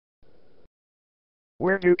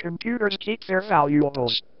Where do computers keep their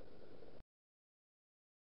valuables?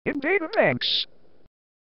 In data banks.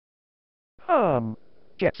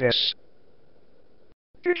 Get this.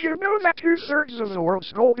 Did you know that 2/3 of the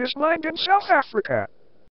world's gold is mined in South Africa?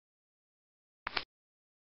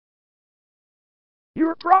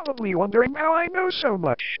 You're probably wondering how I know so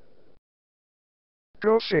much.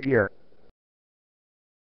 Go figure.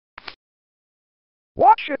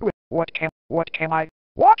 Watch it with what can I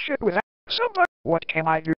watch it with somebody what can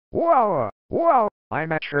I do? Whoa,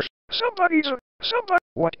 I'm at church. Somebody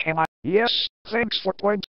what can I yes, thanks for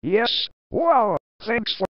point. Yes, whoa,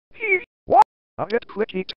 thanks for what? A bit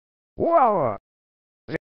clicky. Whoa.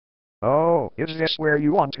 Oh, is this where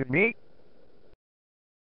you wanted me?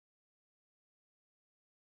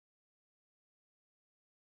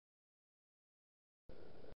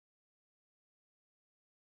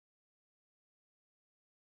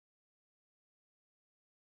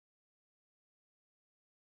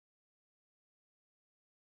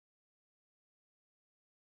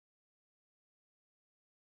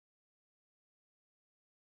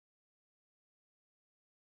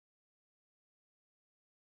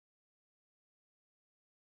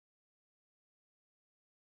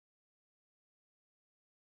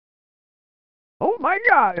 Oh my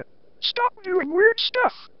god! Stop doing weird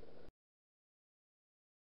stuff!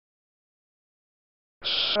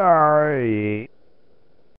 Sorry.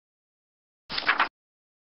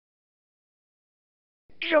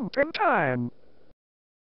 Jump in time.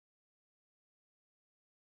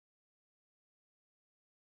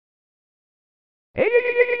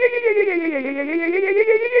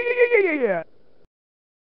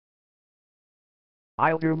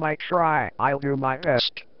 I'll do my try. I'll do my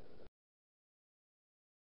best.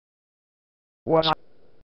 What?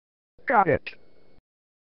 Got it.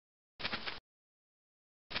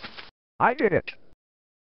 I did it.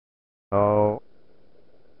 Oh.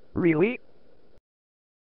 Really?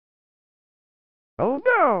 Oh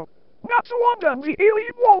no! Not the one on the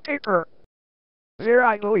alien wallpaper! There,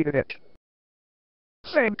 I deleted it.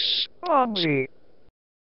 Thanks, Bonzi.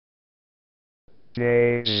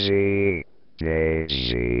 Daisy.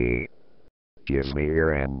 Daisy. Give me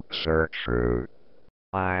your answer truth.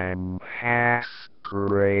 I'm half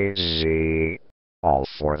crazy. All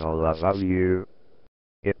for the love of you.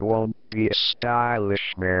 It won't be a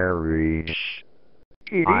stylish marriage.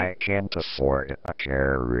 Peedy? I can't afford a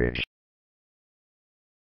carriage.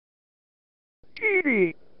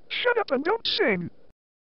 Peedy, shut up and don't sing.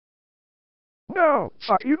 No,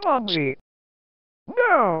 fuck you, Bonzi.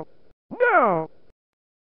 No, no,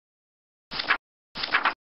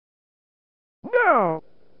 no,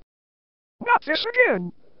 not this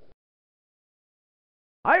again.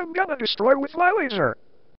 I am gonna destroy with my laser.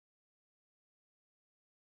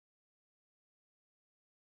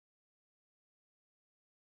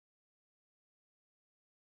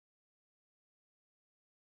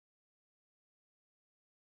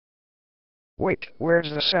 Wait, where's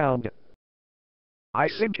the sound? I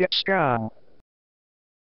think it's gone.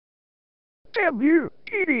 Damn you,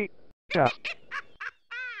 Peedy. Duh.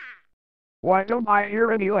 Why don't I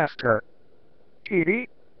hear any laughter? Peedy?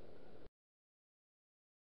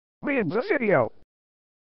 Me in the video.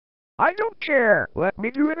 I don't care. Let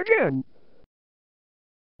me do it again.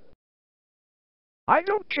 I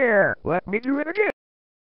don't care. Let me do it again.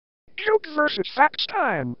 Joke versus facts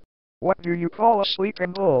time. What do you call a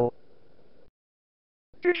sleeping bull?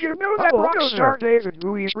 Did you know that rock star David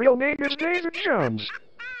Bowie's real name is David Jones?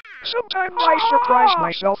 Sometimes I surprise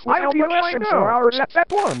myself with how much I know. 4 hours at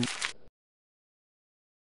that one.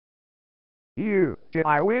 Did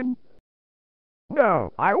I win?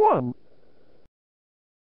 No, I won.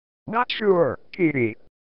 Not sure, Peedy.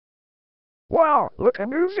 Wow, look, a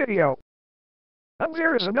new video. And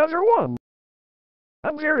there is another one.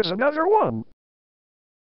 And there is another one.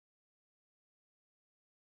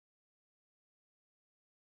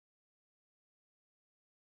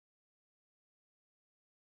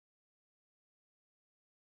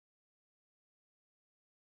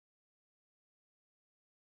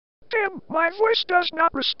 Damn, my voice does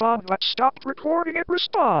not respond. Let's stop recording, it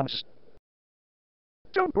responds.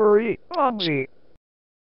 Don't worry, Bonzi.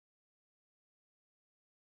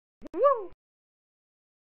 Woo!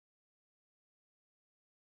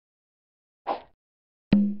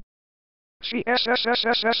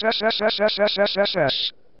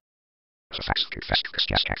 C-S-S-S-S-S-S-S-S-S-S-S-S-S.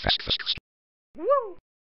 Woo!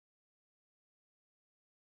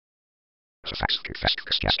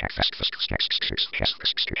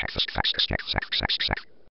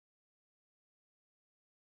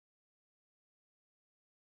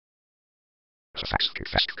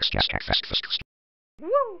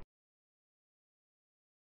 Woo!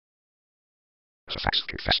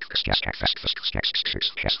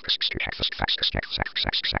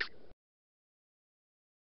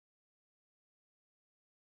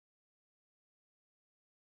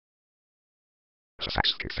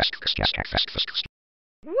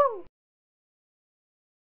 Woo!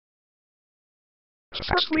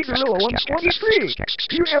 Firstly, Gorilla 123,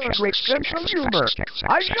 you have a great sense of humor.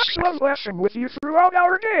 I just love laughing with you throughout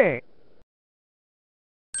our day.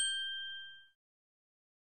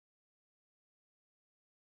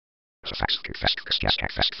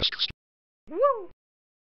 Woo!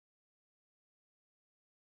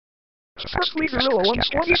 Firstly, Gorilla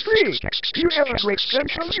 123, you have a great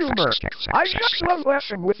sense of humor. I just love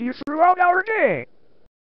laughing with you throughout our day.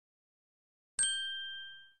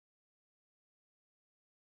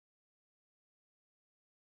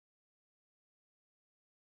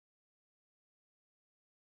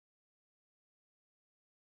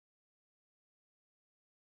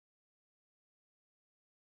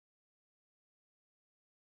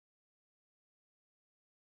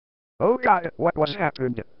 Oh God, what was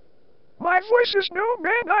happened? My voice is no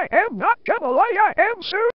man, I am not gonna lie, I am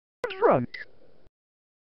so drunk.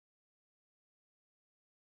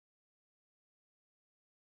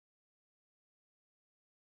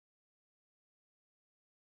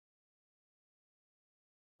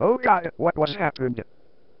 Oh God, what was happened?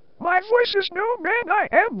 My voice is no man, I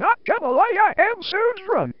am not gonna lie, I am so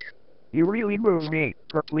drunk. You really moved me,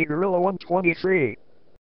 Purpley Gorilla 123.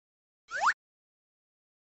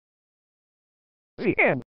 The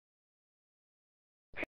end.